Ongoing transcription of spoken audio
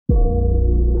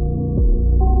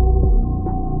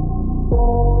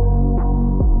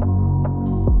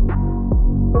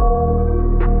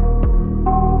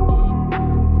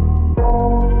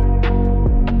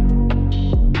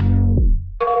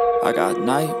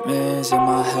nightmares in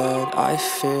my head, I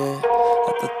fear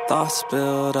that the thoughts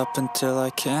build up until I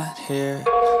can't hear,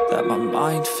 that my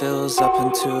mind fills up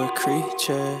into a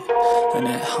creature, and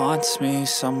it haunts me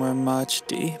somewhere much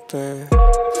deeper.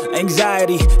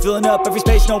 Anxiety, filling up every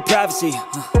space, no privacy.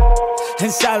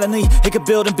 And silently, it could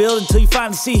build and build until you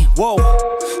finally see, whoa,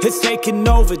 it's taking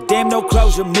over, damn no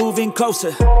closure, moving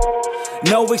closer.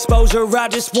 No exposure, I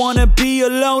just wanna be a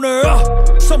loner.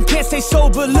 Some can't stay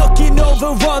sober, looking over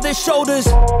all their shoulders,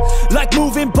 like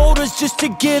moving boulders just to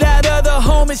get out of the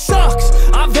home. It sucks,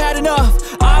 I've had enough,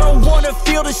 I don't wanna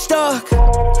feel the stuck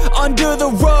under the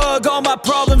rug, all my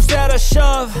problems that I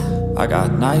shove. I got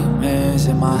nightmares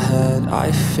in my head,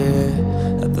 I fear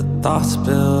that the thoughts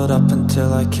build up until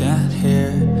I can't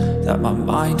hear, that my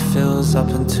mind fills up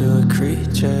into a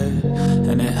creature,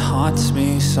 and it haunts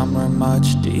me somewhere much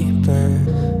deeper.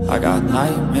 I got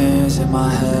nightmares in my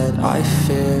head, I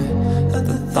fear that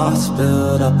the thoughts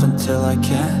build up until I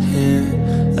can't hear,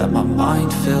 that my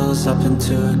mind fills up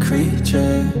into a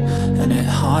creature, and it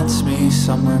haunts me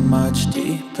somewhere much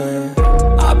deeper.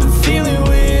 I've been feeling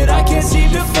weird, I can't seem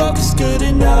to focus good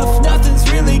enough, nothing's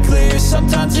really clear,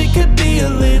 sometimes it could be a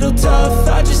little tough,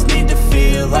 I just need to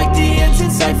feel like the end's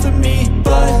in sight for me,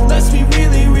 but let's be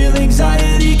really real,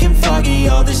 anxiety can foggy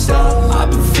all this stuff. I've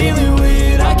been feeling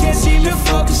weird, I can't seem to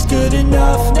focus good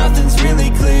enough, nothing's really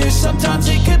clear, sometimes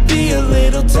it could be a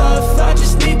little tough, I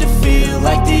just need to feel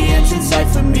like the end's in sight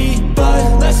for me,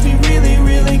 but let's be really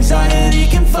real, anxiety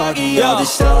can foggy all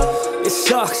this stuff. It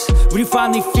sucks when you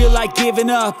finally feel like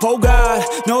giving up. Oh God,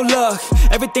 no luck,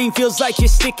 everything feels like you're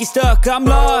sticky stuck. I'm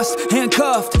lost,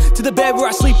 handcuffed to the bed where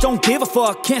I sleep, don't give a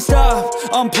fuck. Can't stop,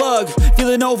 unplug,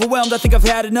 feeling overwhelmed, I think I've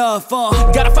had enough.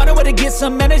 Gotta find a way to get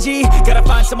some energy, gotta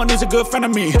find someone who's a good friend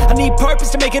of me. I need purpose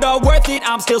to make it all worth it,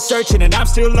 I'm still searching and I'm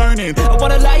still learning. I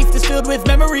want a life that's filled with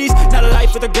memories, not a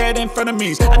life with regret in front of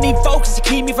me. I need focus to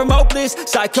keep me from hopeless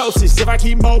psychosis if I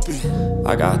keep moping.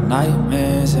 I got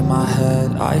nightmares in my head,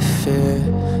 I fear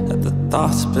that the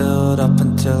thoughts build up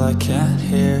until I can't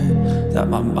hear, that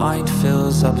my mind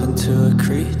fills up into a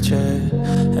creature,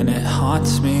 and it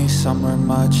haunts me somewhere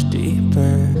much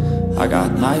deeper. I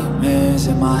got nightmares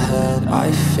in my head,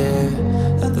 I fear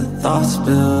that the thoughts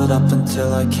build up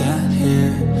until I can't hear,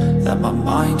 that my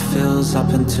mind fills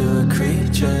up into a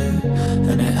creature,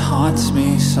 and it haunts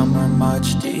me somewhere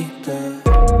much deeper.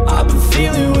 I've been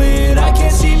feeling weird, I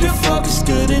can't seem to focus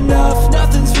good enough,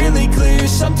 nothing's really clear,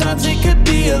 sometimes it could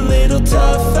be a little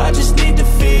tough, I just need to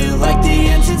feel like the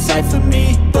end's in sight for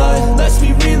me, but let's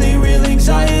be really real,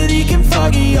 anxiety can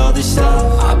foggy all this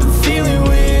stuff. I've been feeling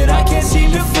weird, I can't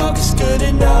seem to focus good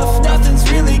enough, nothing's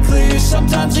really clear,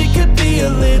 sometimes it could be a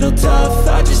little tough,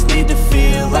 I just need to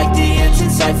feel like the end's in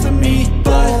sight for me,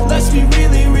 but let's be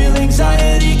really real,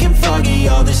 anxiety can foggy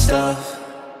all this stuff.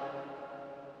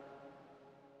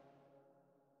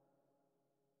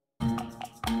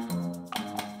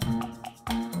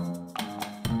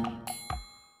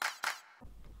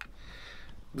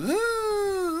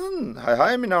 Hej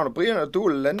hej, mit navn er Brian, og du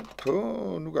er landet på...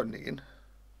 Nu gør den igen.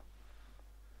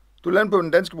 Du er landet på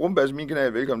den danske brumbas i min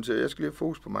kanal. Velkommen til. Jeg skal lige have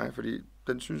fokus på mig, fordi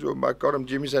den synes åbenbart godt om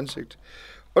Jimmys ansigt.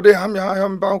 Og det er ham, jeg har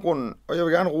her i baggrunden. Og jeg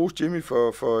vil gerne rose Jimmy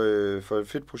for et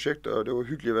fedt projekt, og det var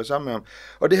hyggeligt at være sammen med ham.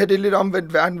 Og det her, det er lidt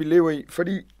omvendt verden, vi lever i.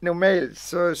 Fordi normalt,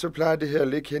 så plejer det her at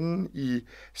ligge henne i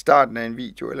starten af en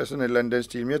video, eller sådan et eller andet den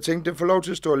stil. Men jeg tænkte, det får lov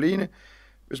til at stå alene,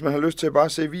 hvis man har lyst til at bare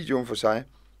se videoen for sig.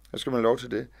 Så skal man have lov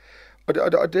til det. Og det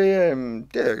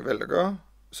har jeg valgt at gøre.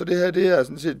 Så det her, det er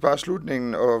sådan set bare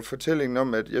slutningen og fortællingen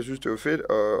om, at jeg synes, det var fedt,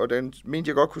 og den mente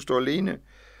jeg godt kunne stå alene.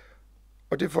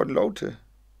 Og det får den lov til.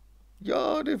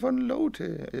 Ja, det får den lov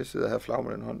til. Jeg sidder her flag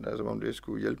med den hånd, altså om det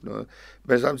skulle hjælpe noget.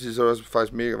 Men samtidig så er det også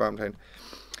faktisk mega varmt herinde.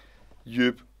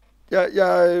 Jøp.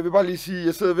 Jeg vil bare lige sige, at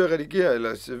jeg sidder ved at redigere,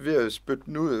 eller ved at spytte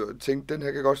den ud, og tænkte, den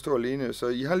her kan godt stå alene. Så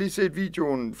I har lige set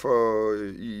videoen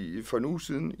for en uge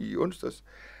siden, i onsdags.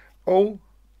 Og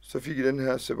så fik I den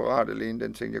her separat alene,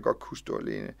 den tænkte jeg godt kunne stå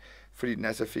alene, fordi den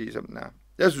er så fed, som den er.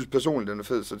 Jeg synes personligt, den er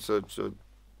fed, så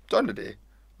sådan er det.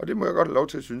 Og det må jeg godt have lov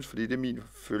til at synes, fordi det er min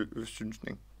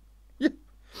synsning. Ja. Yeah.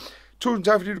 Tusind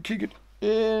tak, fordi du kiggede.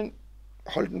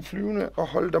 Hold den flyvende, og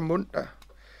hold dig munter.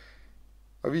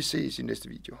 Og vi ses i næste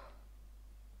video.